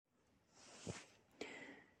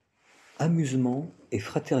Amusement et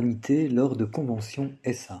fraternité lors de conventions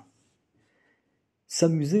SA.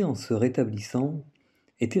 S'amuser en se rétablissant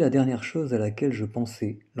était la dernière chose à laquelle je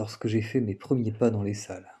pensais lorsque j'ai fait mes premiers pas dans les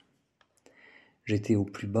salles. J'étais au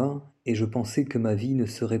plus bas et je pensais que ma vie ne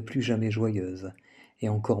serait plus jamais joyeuse et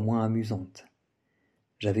encore moins amusante.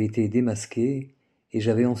 J'avais été démasqué et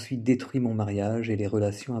j'avais ensuite détruit mon mariage et les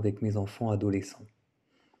relations avec mes enfants adolescents.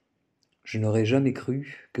 Je n'aurais jamais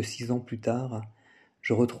cru que 6 ans plus tard,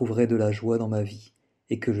 je retrouverais de la joie dans ma vie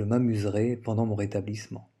et que je m'amuserais pendant mon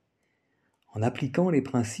rétablissement. En appliquant les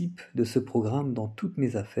principes de ce programme dans toutes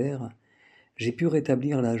mes affaires, j'ai pu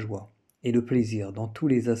rétablir la joie et le plaisir dans tous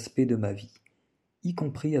les aspects de ma vie, y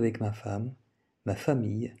compris avec ma femme, ma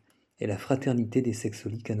famille et la fraternité des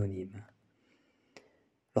Sexoliques Anonymes.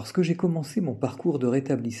 Lorsque j'ai commencé mon parcours de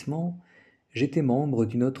rétablissement, j'étais membre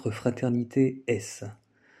d'une autre fraternité S.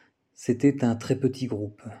 C'était un très petit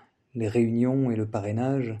groupe. Les réunions et le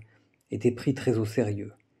parrainage étaient pris très au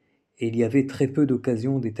sérieux, et il y avait très peu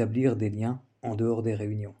d'occasions d'établir des liens en dehors des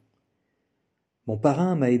réunions. Mon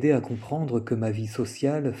parrain m'a aidé à comprendre que ma vie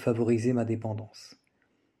sociale favorisait ma dépendance.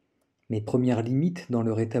 Mes premières limites dans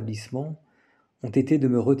le rétablissement ont été de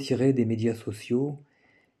me retirer des médias sociaux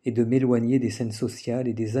et de m'éloigner des scènes sociales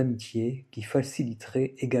et des amitiés qui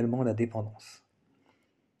faciliteraient également la dépendance.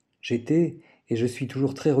 J'étais et je suis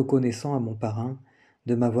toujours très reconnaissant à mon parrain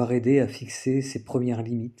de m'avoir aidé à fixer ces premières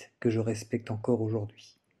limites que je respecte encore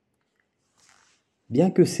aujourd'hui. Bien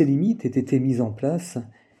que ces limites aient été mises en place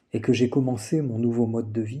et que j'ai commencé mon nouveau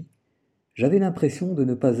mode de vie, j'avais l'impression de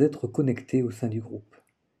ne pas être connecté au sein du groupe.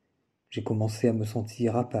 J'ai commencé à me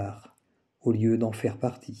sentir à part, au lieu d'en faire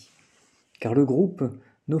partie, car le groupe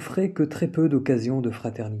n'offrait que très peu d'occasions de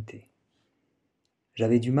fraternité.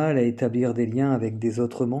 J'avais du mal à établir des liens avec des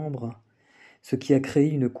autres membres, ce qui a créé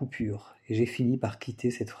une coupure, et j'ai fini par quitter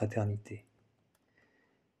cette fraternité.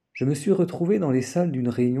 Je me suis retrouvé dans les salles d'une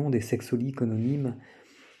réunion des Sexoliques Anonymes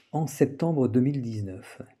en septembre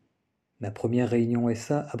 2019. Ma première réunion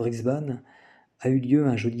SA à Brisbane a eu lieu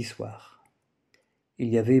un jeudi soir. Il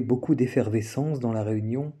y avait beaucoup d'effervescence dans la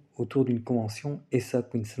réunion autour d'une convention SA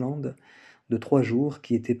Queensland de 3 jours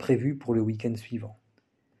qui était prévue pour le week-end suivant.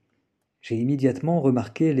 J'ai immédiatement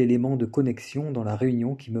remarqué l'élément de connexion dans la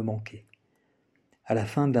réunion qui me manquait. À la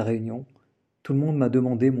fin de la réunion, tout le monde m'a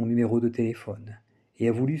demandé mon numéro de téléphone et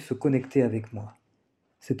a voulu se connecter avec moi,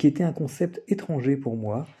 ce qui était un concept étranger pour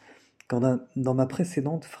moi, car dans ma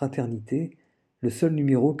précédente fraternité, le seul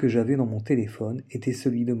numéro que j'avais dans mon téléphone était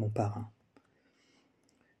celui de mon parrain.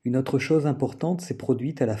 Une autre chose importante s'est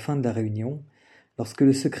produite à la fin de la réunion, lorsque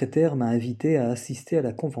le secrétaire m'a invité à assister à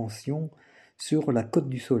la convention sur la Côte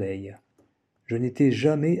du Soleil. Je n'étais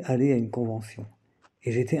jamais allé à une convention,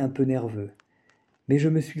 et j'étais un peu nerveux, mais je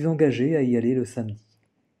me suis engagé à y aller le samedi.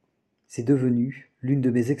 C'est devenu l'une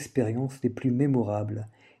de mes expériences les plus mémorables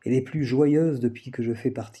et les plus joyeuses depuis que je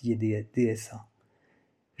fais partie des SA.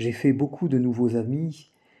 J'ai fait beaucoup de nouveaux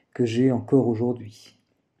amis que j'ai encore aujourd'hui.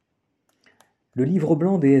 Le livre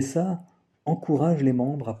blanc des SA encourage les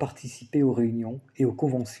membres à participer aux réunions et aux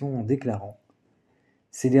conventions en déclarant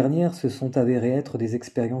 « Ces dernières se sont avérées être des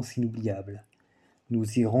expériences inoubliables.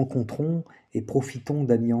 Nous y rencontrons et profitons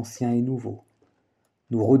d'amis anciens et nouveaux.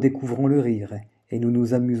 Nous redécouvrons le rire et nous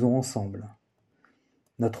nous amusons ensemble.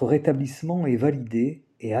 Notre rétablissement est validé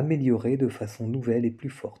et amélioré de façon nouvelle et plus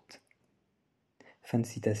forte. » Fin de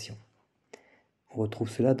citation. On retrouve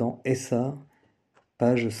cela dans SA,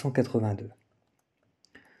 page 182.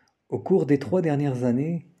 Au cours des 3 dernières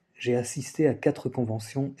années, j'ai assisté à 4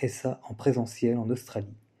 conventions SA en présentiel en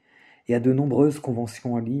Australie et à de nombreuses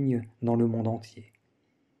conventions en ligne dans le monde entier.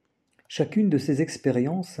 Chacune de ces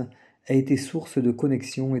expériences a été source de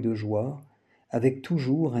connexion et de joie, avec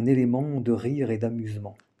toujours un élément de rire et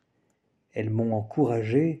d'amusement. Elles m'ont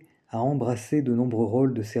encouragé à embrasser de nombreux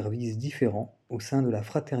rôles de service différents au sein de la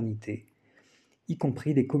fraternité, y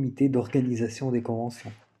compris les comités d'organisation des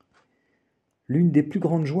conventions. L'une des plus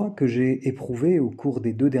grandes joies que j'ai éprouvées au cours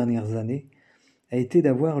des 2 dernières années a été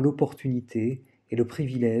d'avoir l'opportunité et le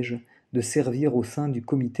privilège de servir au sein du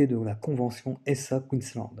comité de la convention SA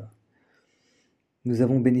Queensland. Nous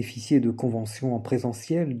avons bénéficié de conventions en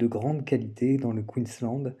présentiel de grande qualité dans le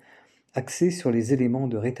Queensland, axées sur les éléments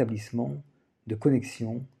de rétablissement, de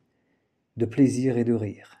connexion, de plaisir et de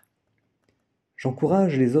rire.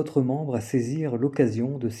 J'encourage les autres membres à saisir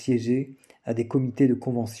l'occasion de siéger à des comités de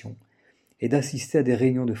convention et d'assister à des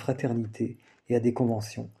réunions de fraternité et à des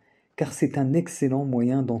conventions, car c'est un excellent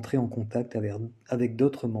moyen d'entrer en contact avec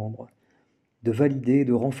d'autres membres, de valider et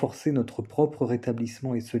de renforcer notre propre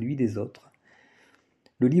rétablissement et celui des autres.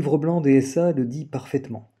 Le livre blanc des SA le dit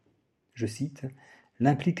parfaitement. Je cite «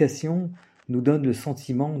 L'implication nous donne le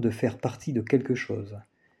sentiment de faire partie de quelque chose,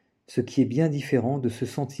 ce qui est bien différent de ce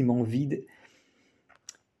sentiment vide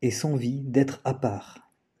et sans vie d'être à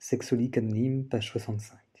part. Sexoliques Anonymes, page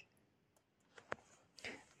 65.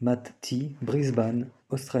 Matt T, Brisbane,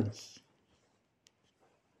 Australie.